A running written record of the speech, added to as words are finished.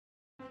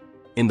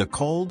In the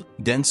cold,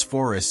 dense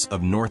forests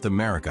of North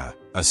America,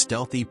 a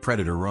stealthy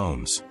predator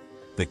roams.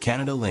 The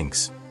Canada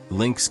lynx,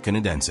 Lynx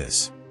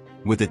canadensis.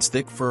 With its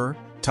thick fur,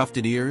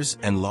 tufted ears,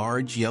 and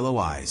large yellow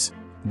eyes,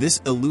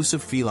 this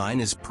elusive feline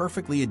is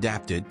perfectly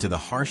adapted to the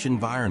harsh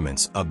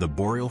environments of the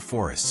boreal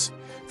forests,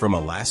 from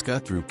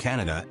Alaska through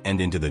Canada and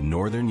into the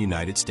northern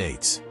United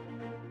States.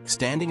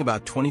 Standing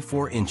about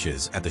 24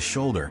 inches at the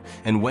shoulder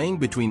and weighing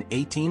between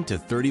 18 to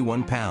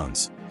 31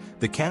 pounds,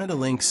 the Canada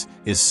lynx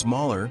is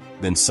smaller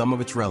than some of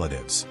its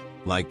relatives,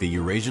 like the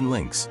Eurasian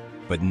lynx,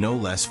 but no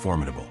less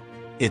formidable.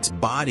 Its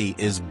body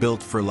is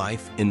built for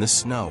life in the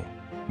snow.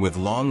 With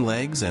long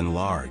legs and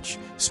large,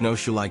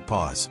 snowshoe-like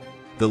paws,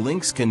 the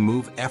lynx can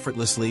move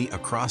effortlessly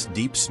across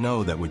deep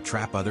snow that would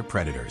trap other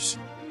predators.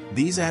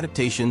 These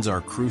adaptations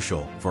are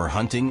crucial for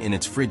hunting in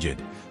its frigid,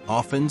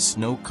 often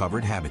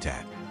snow-covered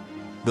habitat.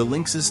 The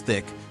lynx's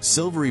thick,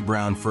 silvery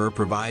brown fur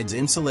provides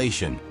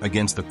insulation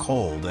against the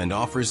cold and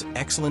offers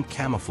excellent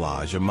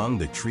camouflage among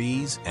the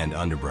trees and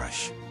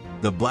underbrush.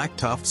 The black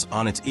tufts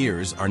on its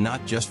ears are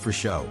not just for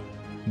show.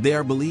 They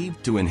are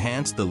believed to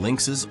enhance the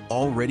lynx's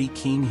already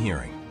keen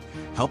hearing,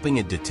 helping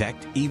it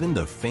detect even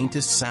the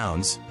faintest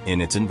sounds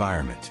in its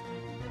environment.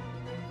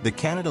 The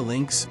Canada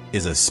lynx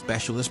is a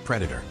specialist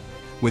predator,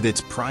 with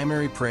its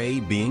primary prey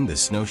being the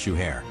snowshoe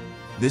hare.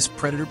 This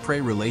predator-prey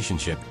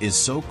relationship is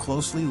so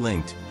closely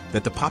linked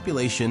that the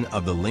population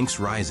of the lynx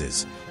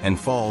rises and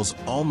falls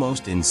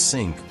almost in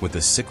sync with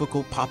the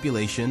cyclical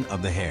population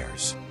of the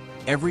hares.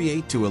 Every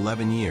 8 to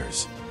 11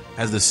 years,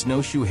 as the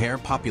snowshoe hare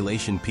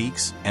population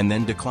peaks and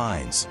then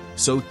declines,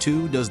 so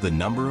too does the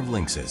number of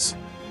lynxes.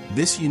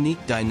 This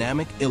unique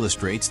dynamic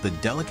illustrates the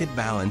delicate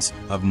balance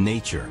of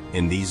nature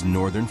in these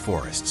northern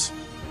forests.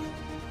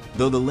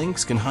 Though the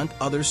lynx can hunt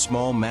other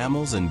small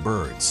mammals and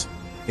birds,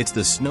 it's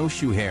the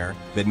snowshoe hare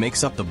that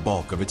makes up the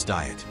bulk of its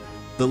diet.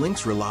 The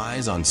lynx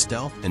relies on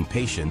stealth and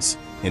patience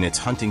in its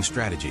hunting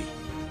strategy,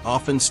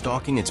 often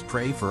stalking its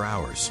prey for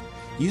hours,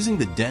 using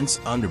the dense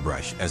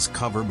underbrush as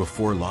cover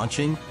before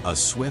launching a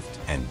swift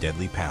and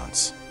deadly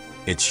pounce.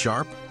 Its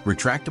sharp,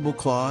 retractable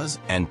claws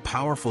and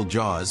powerful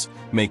jaws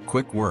make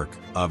quick work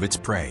of its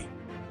prey.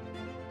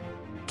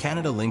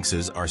 Canada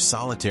lynxes are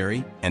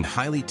solitary and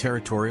highly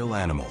territorial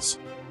animals,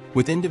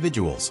 with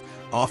individuals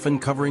often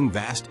covering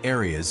vast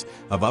areas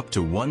of up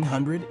to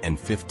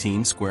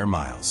 115 square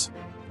miles.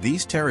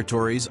 These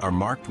territories are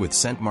marked with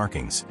scent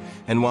markings,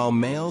 and while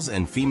males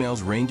and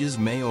females' ranges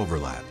may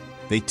overlap,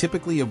 they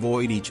typically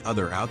avoid each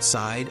other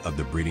outside of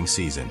the breeding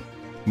season.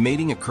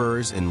 Mating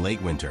occurs in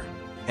late winter,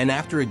 and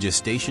after a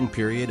gestation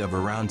period of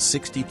around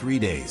 63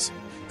 days,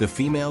 the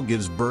female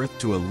gives birth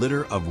to a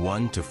litter of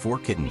 1 to 4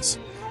 kittens,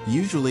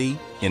 usually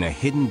in a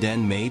hidden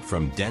den made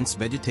from dense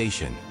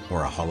vegetation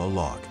or a hollow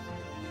log.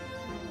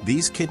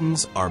 These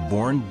kittens are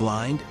born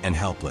blind and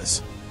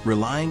helpless,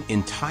 relying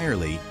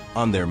entirely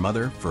on their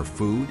mother for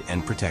food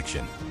and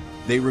protection.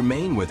 They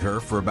remain with her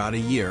for about a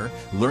year,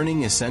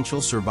 learning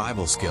essential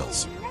survival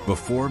skills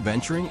before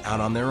venturing out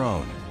on their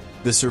own.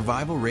 The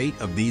survival rate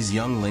of these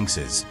young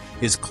lynxes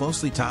is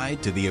closely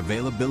tied to the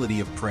availability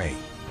of prey,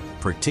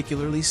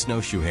 particularly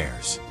snowshoe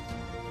hares.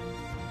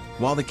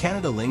 While the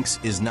Canada lynx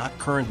is not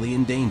currently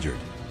endangered,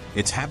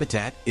 its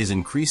habitat is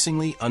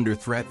increasingly under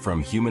threat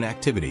from human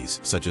activities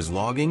such as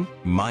logging,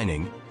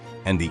 mining,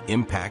 and the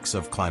impacts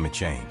of climate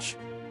change.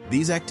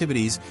 These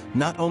activities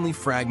not only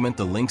fragment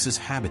the lynx's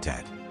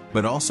habitat,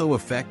 but also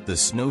affect the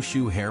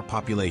snowshoe hare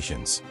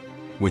populations,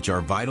 which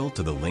are vital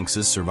to the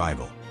lynx's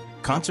survival.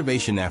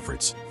 Conservation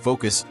efforts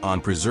focus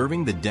on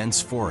preserving the dense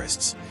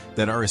forests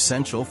that are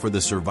essential for the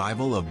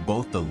survival of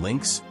both the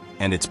lynx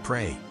and its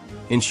prey,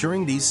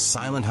 ensuring these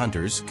silent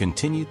hunters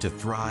continue to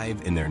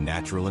thrive in their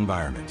natural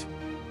environment.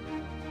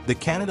 The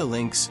Canada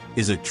lynx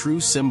is a true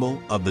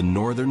symbol of the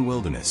northern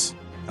wilderness,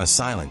 a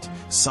silent,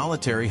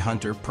 solitary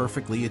hunter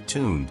perfectly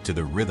attuned to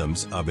the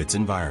rhythms of its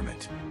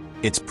environment.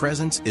 Its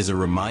presence is a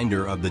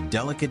reminder of the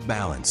delicate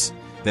balance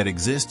that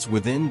exists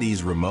within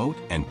these remote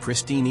and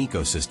pristine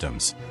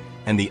ecosystems,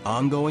 and the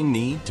ongoing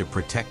need to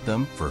protect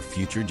them for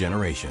future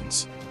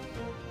generations.